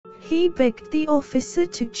He begged the officer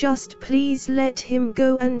to just please let him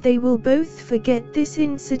go and they will both forget this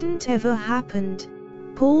incident ever happened.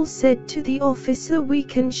 Paul said to the officer, we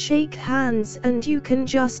can shake hands and you can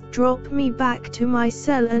just drop me back to my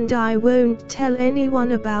cell and I won't tell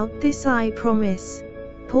anyone about this, I promise.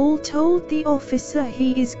 Paul told the officer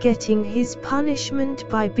he is getting his punishment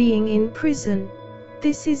by being in prison.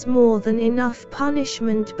 This is more than enough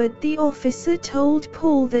punishment, but the officer told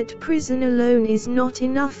Paul that prison alone is not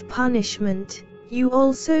enough punishment. You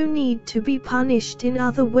also need to be punished in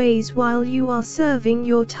other ways while you are serving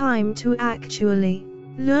your time to actually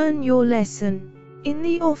learn your lesson. In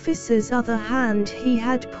the officer's other hand he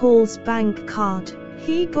had Paul's bank card.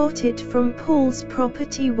 He got it from Paul's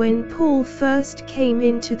property when Paul first came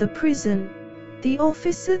into the prison. The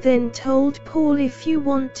officer then told Paul, if you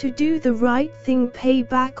want to do the right thing, pay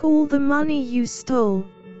back all the money you stole.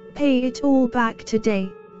 Pay it all back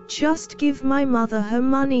today. Just give my mother her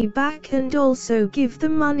money back and also give the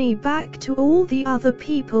money back to all the other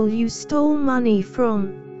people you stole money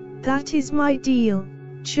from. That is my deal.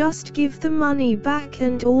 Just give the money back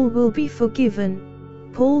and all will be forgiven.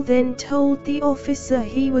 Paul then told the officer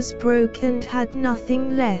he was broke and had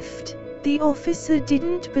nothing left. The officer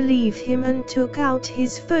didn't believe him and took out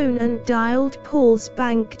his phone and dialed Paul's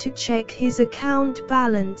bank to check his account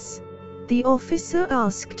balance. The officer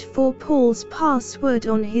asked for Paul's password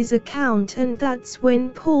on his account, and that's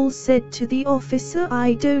when Paul said to the officer,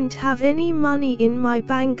 I don't have any money in my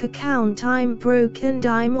bank account, I'm broke and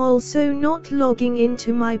I'm also not logging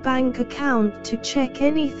into my bank account to check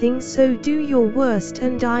anything, so do your worst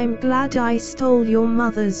and I'm glad I stole your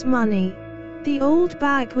mother's money. The old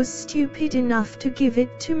bag was stupid enough to give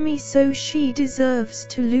it to me, so she deserves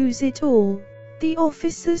to lose it all. The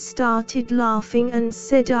officer started laughing and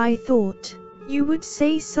said, I thought you would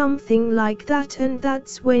say something like that, and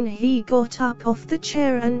that's when he got up off the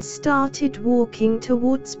chair and started walking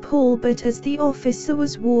towards Paul, but as the officer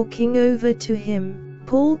was walking over to him,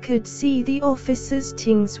 Paul could see the officer's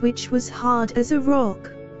tongue, which was hard as a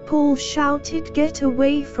rock. Paul shouted, get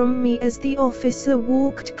away from me, as the officer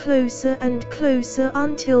walked closer and closer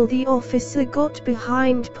until the officer got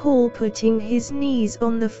behind Paul, putting his knees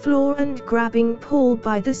on the floor and grabbing Paul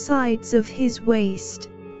by the sides of his waist.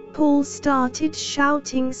 Paul started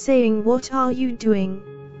shouting, saying, what are you doing?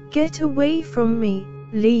 Get away from me,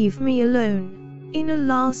 leave me alone. In a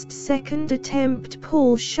last-second attempt,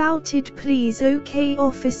 Paul shouted, please, okay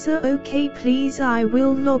officer, okay please, I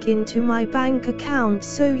will log into my bank account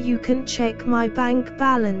so you can check my bank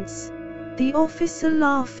balance. The officer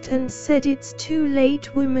laughed and said, it's too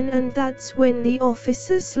late woman, and that's when the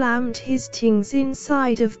officer slammed his tongues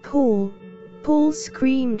inside of Paul. Paul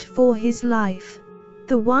screamed for his life.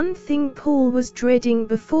 The one thing Paul was dreading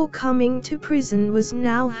before coming to prison was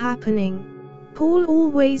now happening. Paul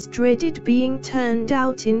always dreaded being turned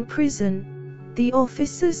out in prison. The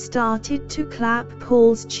officer started to clap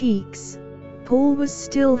Paul's cheeks. Paul was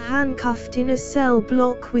still handcuffed in a cell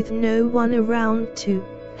block with no one around to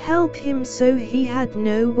help him, so he had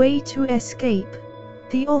no way to escape.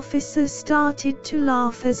 The officer started to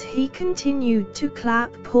laugh as he continued to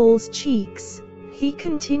clap Paul's cheeks. He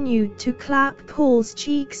continued to clap Paul's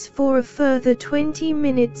cheeks for a further 20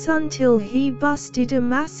 minutes until he busted a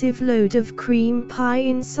massive load of cream pie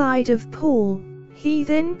inside of Paul. He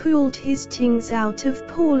then pulled his tongues out of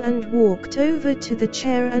Paul and walked over to the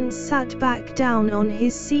chair and sat back down on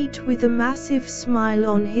his seat with a massive smile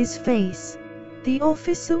on his face. The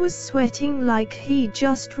officer was sweating like he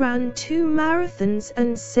just ran 2 marathons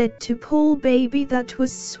and said to Paul, baby, that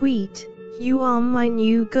was sweet. You are my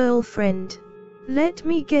new girlfriend. Let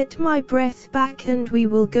me get my breath back and we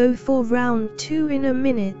will go for round 2 in a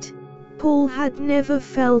minute. Paul had never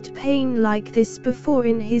felt pain like this before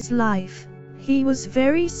in his life. He was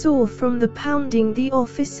very sore from the pounding the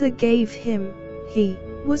officer gave him. He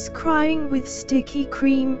was crying with sticky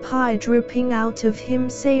cream pie dripping out of him,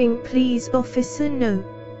 saying, please officer, no.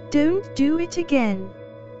 Don't do it again.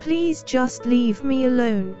 Please just leave me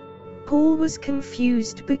alone. Paul was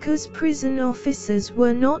confused because prison officers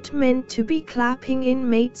were not meant to be clapping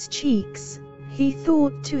inmates' cheeks. He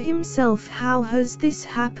thought to himself, how has this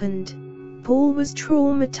happened? Paul was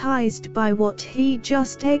traumatized by what he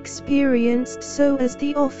just experienced, so as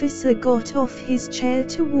the officer got off his chair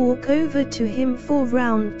to walk over to him for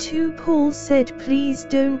round 2, Paul said, please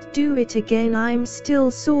don't do it again, I'm still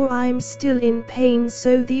sore, I'm still in pain.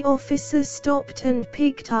 So the officer stopped and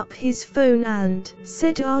picked up his phone and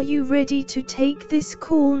said, are you ready to take this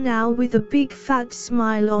call now, with a big fat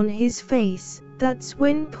smile on his face. That's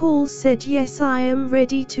when Paul said, yes, I am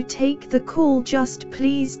ready to take the call, just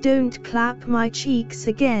please don't clap my cheeks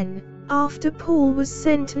again. After Paul was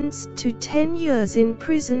sentenced to 10 years in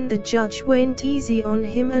prison, the judge went easy on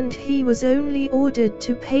him and he was only ordered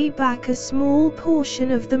to pay back a small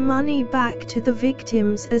portion of the money back to the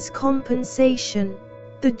victims as compensation.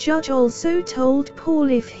 The judge also told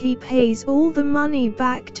Paul if he pays all the money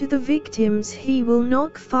back to the victims he will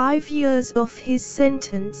knock 5 years off his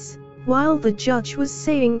sentence. While the judge was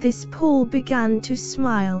saying this, Paul began to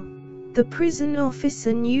smile. The prison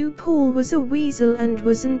officer knew Paul was a weasel and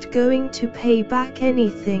wasn't going to pay back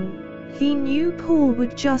anything. He knew Paul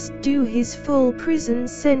would just do his full prison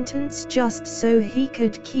sentence just so he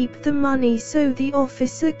could keep the money, so the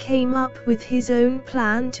officer came up with his own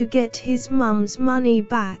plan to get his mum's money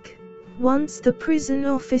back. Once the prison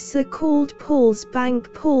officer called Paul's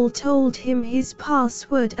bank, Paul told him his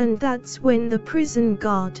password, and that's when the prison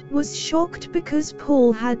guard was shocked because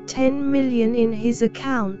Paul had 10 million in his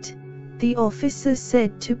account. The officer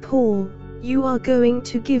said to Paul, "You are going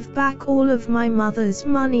to give back all of my mother's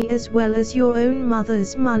money as well as your own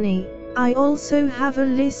mother's money. I also have a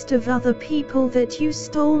list of other people that you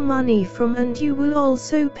stole money from, and you will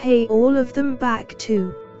also pay all of them back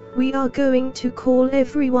too. We are going to call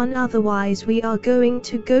everyone, otherwise we are going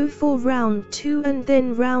to go for round 2 and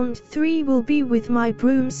then round 3 will be with my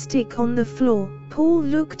broomstick on the floor." Paul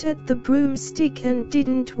looked at the broomstick and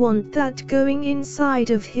didn't want that going inside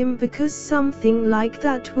of him because something like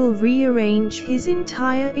that will rearrange his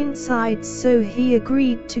entire insides, so he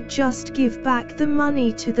agreed to just give back the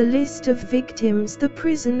money to the list of victims the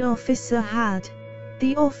prison officer had.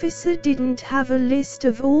 The officer didn't have a list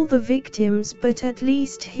of all the victims, but at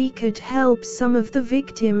least he could help some of the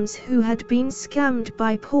victims who had been scammed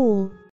by Paul.